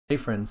Hey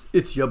friends,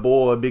 it's your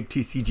boy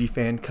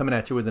BigTCGFan coming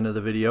at you with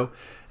another video,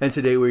 and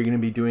today we're going to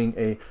be doing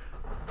a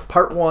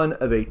part one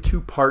of a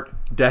two-part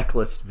deck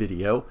list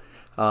video.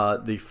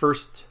 The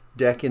first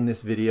deck in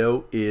this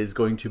video is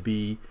going to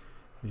be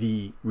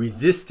the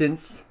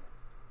Resistance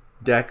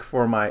deck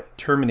for my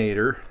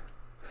Terminator.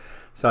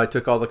 So I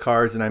took all the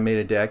cards and I made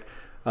a deck.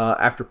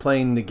 After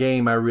playing the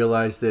game, I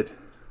realized that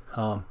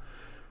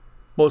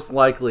most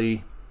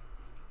likely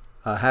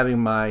having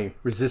my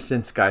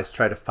Resistance guys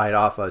try to fight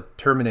off a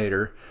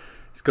Terminator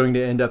is going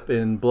to end up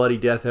in bloody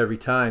death every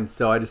time.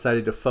 So I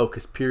decided to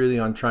focus purely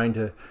on trying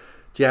to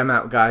jam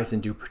out guys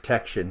and do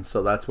protection.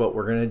 So that's what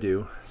we're going to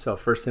do. So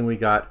first thing, we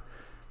got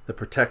the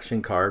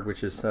protection card,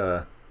 which is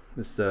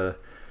this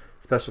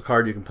special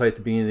card you can play at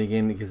the beginning of the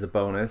game that gives a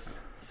bonus.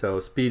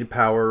 So speed,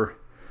 power,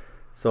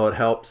 so it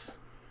helps.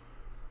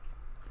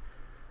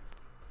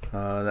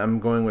 I'm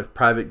going with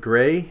Private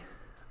Gray.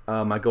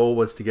 My goal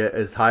was to get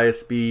as high a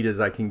speed as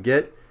I can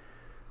get.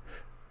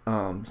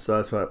 So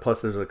that's what.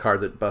 Plus, there's a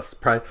card that buffs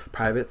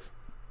privates.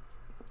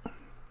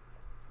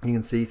 You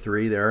can see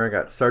three there. I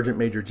got Sergeant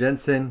Major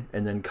Jensen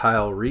and then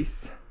Kyle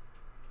Reese.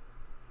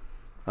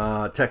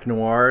 Tech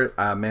Noir,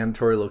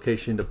 mandatory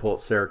location to pull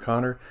Sarah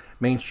Connor.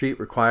 Main Street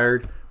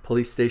required.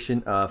 Police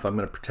station. If I'm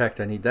going to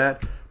protect, I need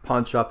that.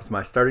 Pawn shop is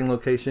my starting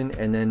location,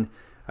 and then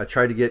I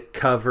try to get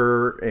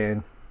cover,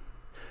 and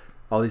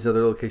all these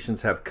other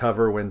locations have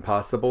cover when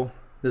possible.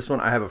 This one,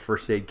 I have a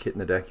first aid kit in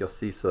the deck, you'll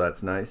see, so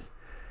that's nice.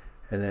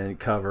 And then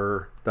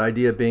cover, the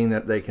idea being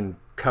that they can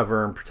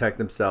cover and protect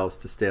themselves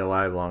to stay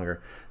alive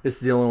longer. This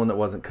is the only one that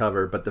wasn't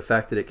covered, but the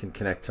fact that it can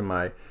connect to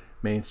my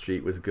main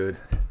street was good.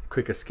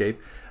 Quick escape.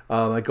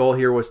 My goal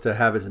here was to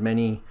have as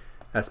many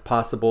as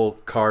possible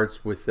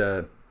cards with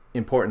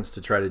importance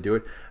to try to do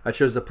it. I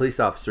chose the police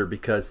officer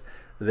because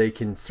they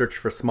can search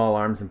for small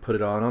arms and put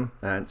it on them,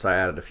 and so I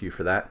added a few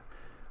for that.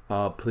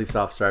 Police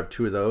officer, I have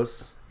two of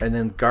those. And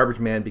then Garbage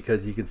Man,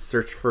 because you can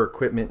search for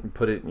equipment and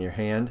put it in your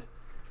hand.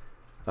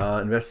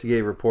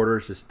 Investigative reporter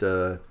is just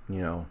you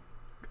know,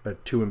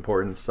 too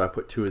important, so I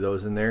put two of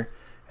those in there.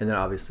 And then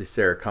obviously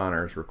Sarah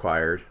Connor is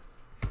required.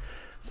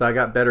 So I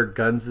got better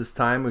guns this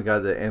time. We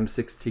got the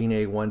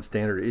M16A1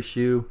 standard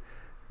issue,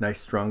 nice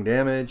strong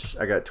damage.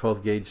 I got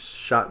 12 gauge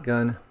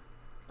shotgun,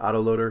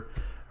 autoloader,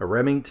 a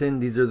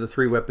Remington. These are the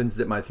three weapons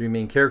that my three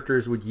main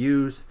characters would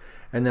use.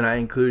 And then I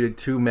included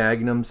two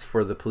magnums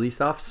for the police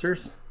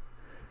officers.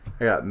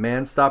 I got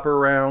man-stopper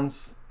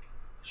rounds,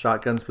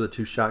 shotguns for the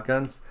two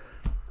shotguns.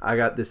 I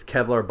got this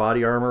Kevlar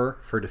body armor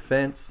for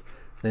defense,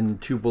 then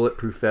two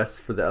bulletproof vests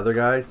for the other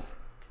guys.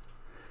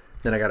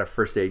 Then I got a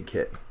first aid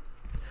kit.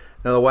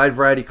 Now the wide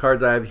variety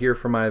cards I have here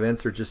for my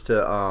events are just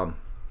to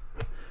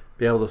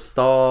be able to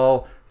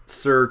stall,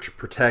 search,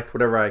 protect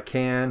whatever I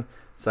can.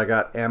 So I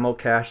got ammo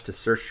cache to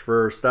search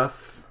for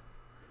stuff.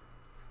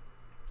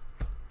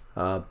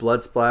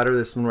 Blood splatter,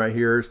 this one right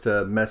here is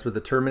to mess with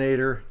the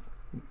Terminator.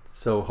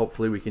 So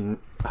hopefully we can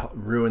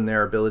ruin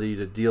their ability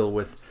to deal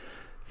with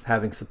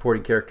having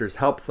supporting characters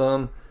help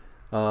them.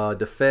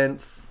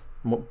 Defense,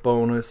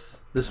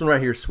 bonus. This one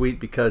right here is sweet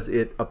because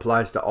it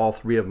applies to all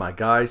three of my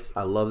guys.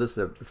 I love this.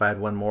 If I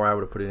had one more, I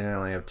would have put it in. I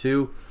only have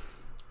two.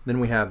 Then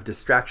we have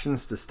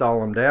distractions to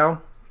stall them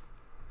down.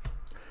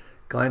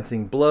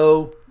 Glancing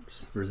blow,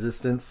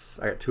 resistance.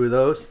 I got two of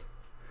those.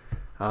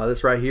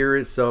 This right here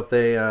is so if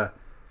they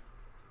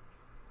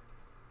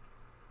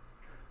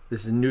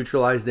this is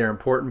neutralize their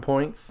important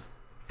points.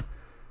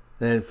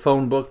 Then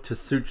phone book to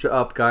suture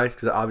up guys,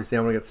 because obviously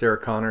I want to get Sarah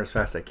Connor as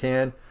fast as I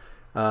can.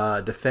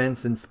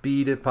 Defense and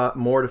speed,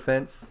 more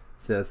defense.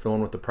 So that's the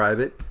one with the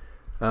private.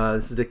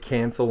 This is to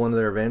cancel one of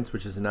their events,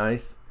 which is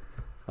nice.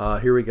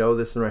 Here we go.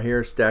 This one right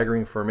here,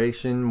 staggering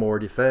formation, more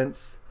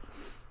defense.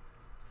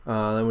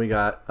 Then we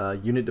got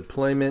unit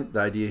deployment. The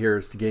idea here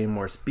is to gain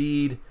more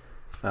speed,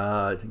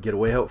 to get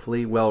away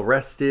hopefully. Well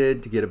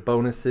rested to get a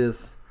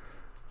bonuses.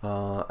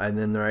 And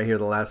then right here,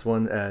 the last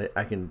one,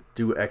 I can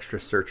do extra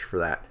search for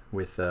that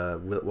with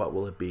what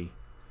will it be?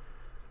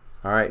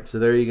 All right, so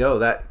there you go.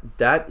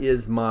 That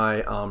is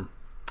my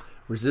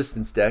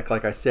Resistance deck.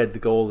 Like I said, the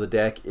goal of the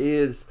deck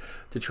is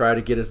to try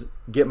to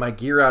get my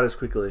gear out as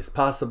quickly as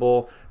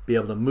possible, be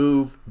able to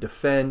move,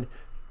 defend,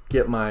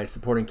 get my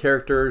supporting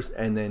characters,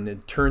 and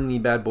then turn the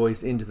bad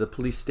boys into the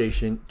police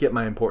station, get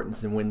my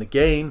importance, and win the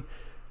game.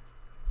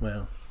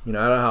 Well, you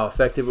know, I don't know how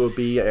effective it would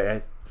be.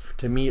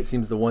 To me, it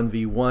seems the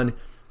 1v1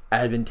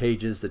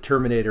 advantages the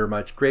Terminator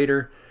much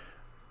greater.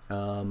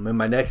 In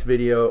my next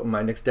video,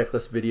 my next deck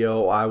list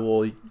video, I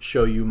will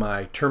show you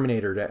my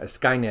Terminator deck,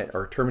 Skynet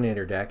or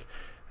Terminator deck.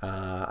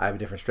 I have a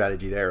different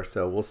strategy there,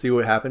 so we'll see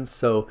what happens.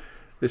 So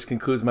this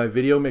concludes my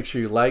video. Make sure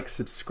you like,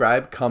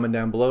 subscribe, comment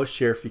down below,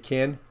 share if you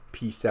can.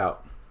 Peace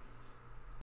out.